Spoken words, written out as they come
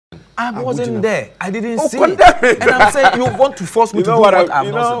I wasn't there. I didn't see it. And I'm saying you want to force me to do what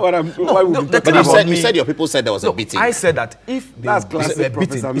I've not seen. Why would you but you said your people said there was a beating. I said that if there's a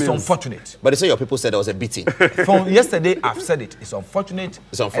beating, it's unfortunate. But they say your people said there was a beating. From yesterday, I've said it. It's unfortunate.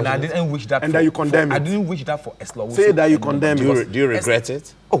 It's unfortunate. And I didn't wish that. And that you condemn it. I didn't wish that for Eslo. Say that you condemn it. Do you regret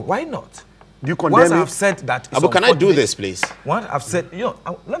it? Oh, why not? Do you condemn Once it? I've said that. Abu, can I do this, please? Once I've said,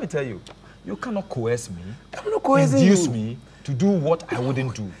 let me tell you, you cannot coerce me. I'm not coercing you. Induce me to do what I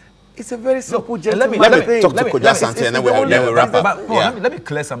wouldn't do. It's a very simple, let me talk to Koja Santi and then we'll wrap up. Let me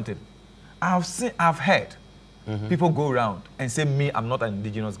clear something. I've heard people go around and say, me, I'm not an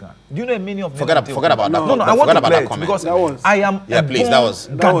indigenous guy. Do you know the meaning of forget about that? No, I want to play it because I am. Yeah, please. That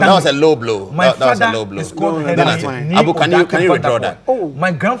was a low blow. My father is called Abu, can you withdraw that? Oh,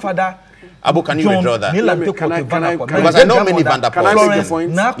 my grandfather. Abu, can you withdraw that? Because I know many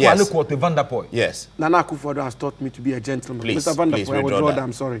Vanderpuye. Yes. Yes. Nana Akufo-Addo has taught me to be a gentleman. Please, Mr. Vanderpuye, please I withdraw withdraw that.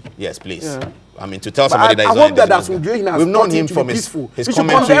 I'm sorry. Yes, please. Yeah. I mean, to tell somebody that he's not indigenous. We've known him from his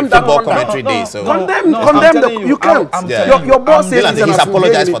commentary, football commentary days. So Condemn you can't. Your boss says he's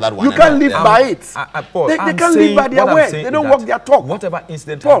apologized for that one. You can't live by it. They can't live by their way. They don't walk their talk. Whatever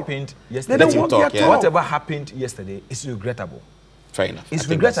incident happened yesterday, whatever happened yesterday is regrettable. Fair enough. It's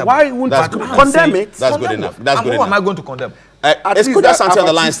regrettable. Why wouldn't you condemn it? That's good enough. That's good enough. Who am I going to condemn? Is Koja Santi on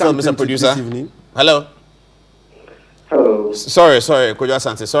the line still, Mr. Producer? Hello? Hello. Sorry, Koja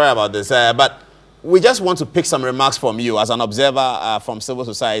Santi. Sorry about this. But we just want to pick some remarks from you as an observer from civil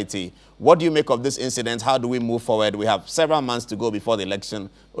society. What do you make of this incident? How do we move forward? We have several months to go before the election.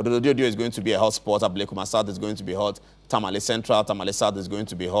 Odododiodoo is going to be a hot spot. Ablekuma South is going to be hot. Tamale Central, Tamale South is going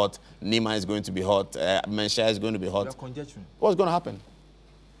to be hot. Nima is going to be hot. Menshia is going to be hot. What's going to happen?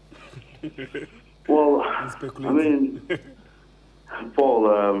 Well, I mean,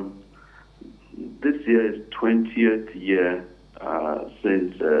 Paul, this year is 20th year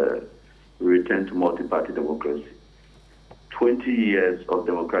since we returned to multi-party democracy. 20 years of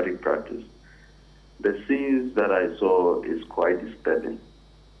democratic practice. The scenes that I saw is quite disturbing.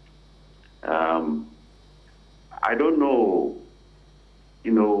 I don't know, I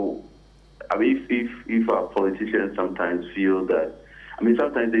mean, if our politicians sometimes feel that,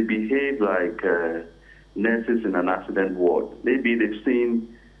 sometimes they behave like nurses in an accident ward. Maybe they've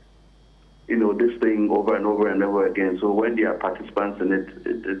seen, this thing over and over and over again. So when they are participants in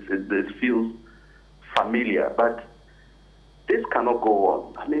it feels familiar. But this cannot go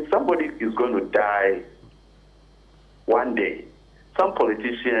on. Somebody is going to die one day. Some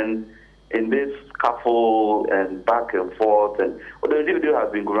politician in this scuffle and back and forth, and the video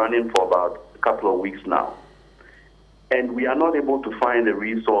has been running for about a couple of weeks now. And we are not able to find the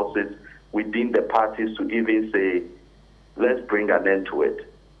resources within the parties to even say, let's bring an end to it.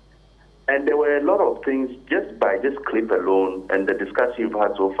 And there were a lot of things just by this clip alone and the discussion you've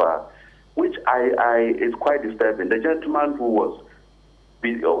had so far, which is quite disturbing. The gentleman who was,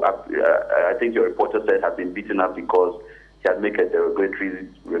 I think your reporter said, had been beaten up because he had made a derogatory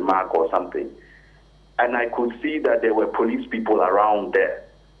remark or something. And I could see that there were police people around there.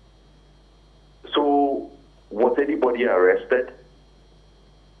 So was anybody arrested?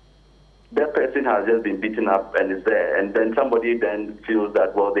 That person has just been beaten up and is there. And then somebody then feels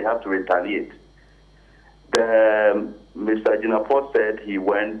that, well, they have to retaliate. Mr. Jinapor said he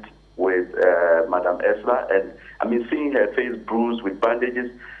went with Madam Esla, and seeing her face bruised with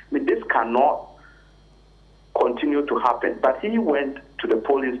bandages, this cannot continue to happen. But he went to the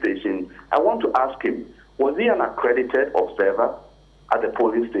polling station. I want to ask him, was he an accredited observer at the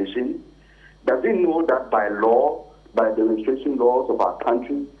polling station? Does he know that by law, by the registration laws of our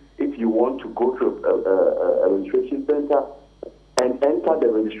country, if you want to go to a registration center and enter the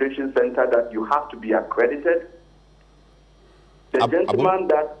registration center, that you have to be accredited? The gentleman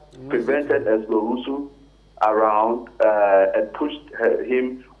that prevented Eslorusu around and pushed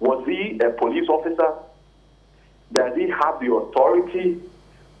him, was he a police officer? Does he have the authority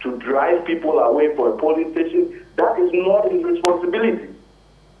to drive people away from a polling station? That is not his responsibility.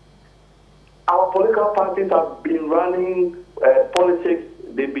 Our political parties have been running politics.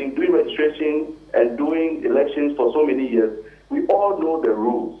 They've been doing registration and doing elections for so many years. We all know the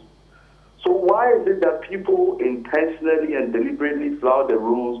rules. So why is it that people intentionally and deliberately flout the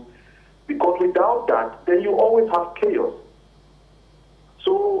rules? Because without that, then you always have chaos.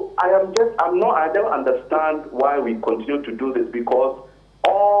 So I don't understand why we continue to do this, because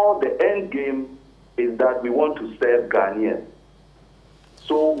all the end game is that we want to serve Ghanaians.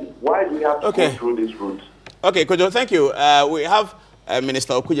 So why do we have to go through this route? Okay, Kojo, thank you. We have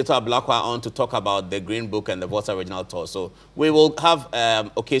Minister Okudzeto Ablakwa on to talk about the Green Book and the Volta Regional Tour. So we will have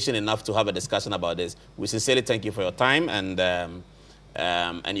occasion enough to have a discussion about this. We sincerely thank you for your time, and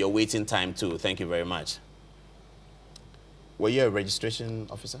and your waiting time too. Thank you very much. Were you a registration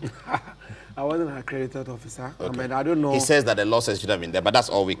officer? I wasn't an accredited officer. Okay. I mean, I don't know. He says that the losses should have been there, but that's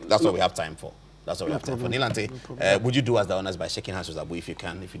all we have time for. That's all we have time for. Lamptey, would you do us the honors by shaking hands with Abu if you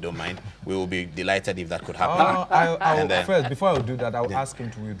can, if you don't mind? We will be delighted if that could happen. First, before I do that, I will ask him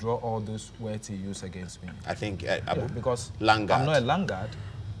to withdraw all those words he used against me. I think Abu, because Langard. I'm not a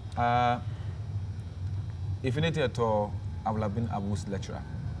Langard. If anything at all, I would have been Abu's lecturer.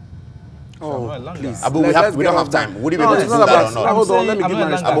 So please. Abu, we don't have time. Would you be able to do that or not? Hold on, let me give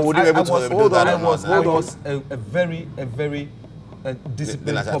my response. Abu, would you be able to do that or not? I was a very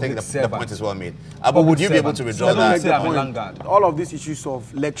disciplined I think public servant. the point is well made. Abu, would you be able to withdraw that? All of these issues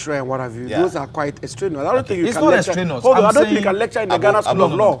of lecture and what have you, those are quite extraneous. I don't think you it's can not lecture. Extraneous. Hold on, I don't think you can lecture in the Ghana School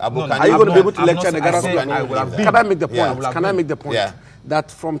of Law. Are you going to be able to lecture in the Ghana School of Law? Can I make the point? Can I make the point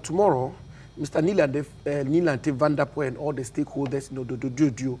that from tomorrow, Mr. Nilante, Vanderpuye, and all the stakeholders in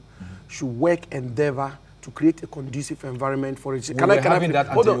Odododiodoo should work, endeavor to create a conducive environment for it. Can I having that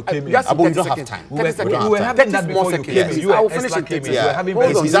until you came in. Abu, we don't have time. We were having that before you came in. I will finish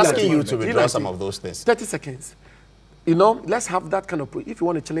it. He's asking you to withdraw some of those things. 30 seconds. You know, let's have that kind of, if you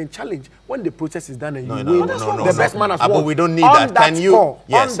want to challenge. When the process is done and you win, the best man has won. Abu, we don't need that. Can you? On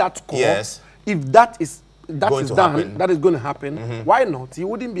that score, if that is done, that is going to happen, why not? He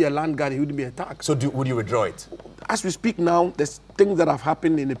wouldn't be a land guard, he wouldn't be attacked. So would you withdraw it? As we speak now, there's things that have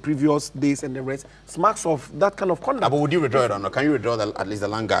happened in the previous days and the rest, marks of that kind of conduct. But would you withdraw it or not? Can you withdraw at least the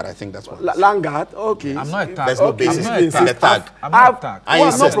land guard? I think that's what. Land guard, okay. I'm not a thug. There's no basis. A thug. I'm not a thug.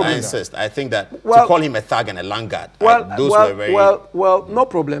 I insist. I think that to call him a thug and a land guard, those were very... Well, no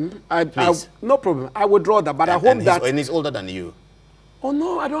problem. No problem. I withdraw that, but I hope that... And he's older than you. Oh,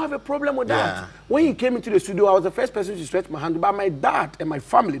 no, I don't have a problem with that. When he came into the studio, I was the first person to stretch my hand. But my dad and my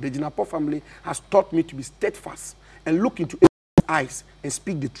family, the Jinapor family, has taught me to be steadfast and look into his eyes and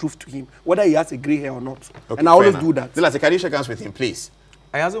speak the truth to him, whether he has a gray hair or not. Okay, and I always do that. Can you shake hands with him, please?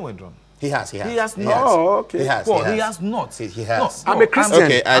 I hasn't withdrawn. He has. He has not. Oh, okay. He has not. He has. No, I'm a Christian.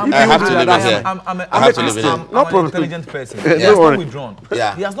 Okay, I have to leave it here. I'm a Christian. I'm an intelligent person. He has not withdrawn.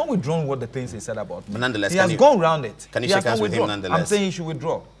 He has not withdrawn what the things he said about me. But nonetheless, he has gone around it. Can you shake hands with him nonetheless? I'm saying he should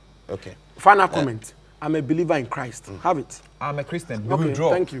withdraw. Okay. Final comment. I'm a believer in Christ. Have it. I'm a Christian. Okay, withdraw.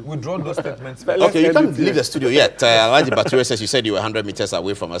 thank you. Withdraw those statements. Okay, you can't leave the studio yet. Vanderpuye says you said you were 100 meters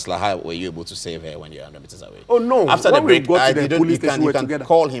away from us. How were you able to save her when you're 100 meters away? Oh, no. After the break, you can together.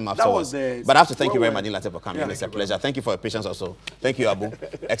 call him afterwards. But I have to thank you very much, Lamptey, for coming. It's a pleasure. Thank you for your patience also. Thank you, Abu.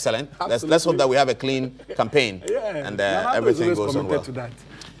 Excellent. Let's hope that we have a clean campaign and everything goes on well.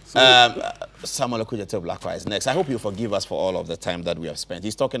 Samuel Okudzeto Blackfire is next. I hope you forgive us for all of the time that we have spent.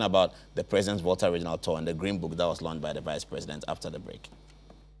 He's talking about the President's Volta Regional Tour and the Green Book that was launched by the Vice President after the break.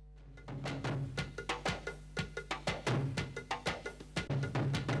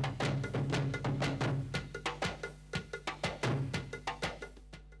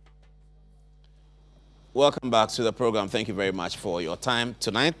 Welcome back to the program. Thank you very much for your time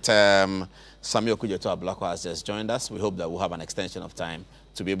tonight. Samuel Okudzeto Blackfire has just joined us. We hope that we'll have an extension of time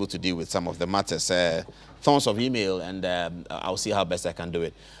to be able to deal with some of the matters. Tons of email, and I'll see how best I can do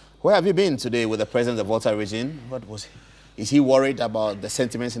it. Where have you been today with the President of the Volta region? Is he worried about the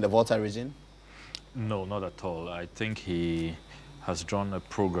sentiments in the Volta region? No, not at all. I think he has drawn a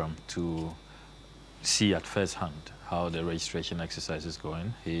program to see at first hand how the registration exercise is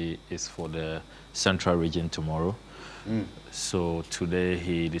going. He is for the Central region tomorrow. So today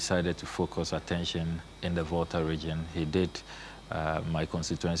he decided to focus attention in the Volta region. He did my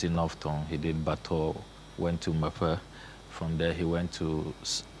constituency, North Tongue. He did Bato, went to Mapa. From there, he went to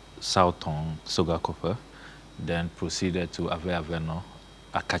South Tongue, Sogakope, then proceeded to Aveno,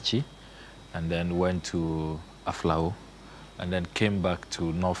 Akachi, and then went to Aflao, and then came back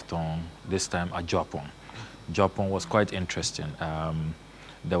to North Tongue, this time at Jinapor. Jinapor was quite interesting.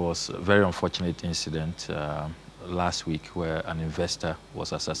 There was a very unfortunate incident last week where an investor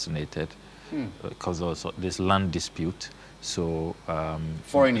was assassinated because of this land dispute. So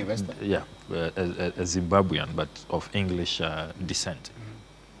foreign investor? Yeah, a Zimbabwean, but of English descent.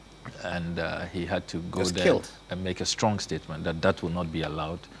 And he had to go there and make a strong statement that that will not be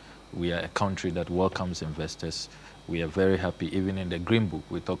allowed. We are a country that welcomes investors. We are very happy. Even in the Green Book,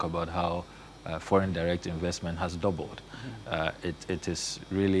 we talk about how foreign direct investment has doubled. It is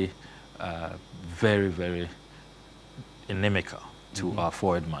really very, very inimical to our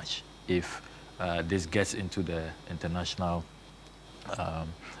forward march if this gets into the international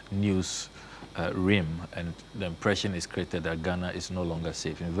news rim and the impression is created that Ghana is no longer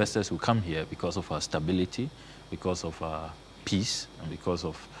safe. Investors will come here because of our stability, because of our peace, and because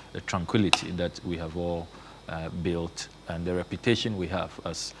of the tranquility that we have all built, and the reputation we have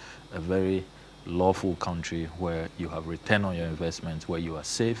as a very lawful country where you have return on your investment, where you are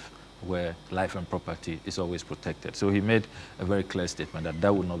safe, where life and property is always protected. So he made a very clear statement that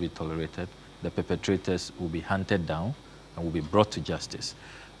that will not be tolerated. The perpetrators will be hunted down and will be brought to justice.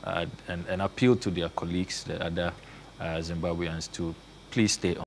 And appeal to their colleagues, the other Zimbabweans, to please stay on.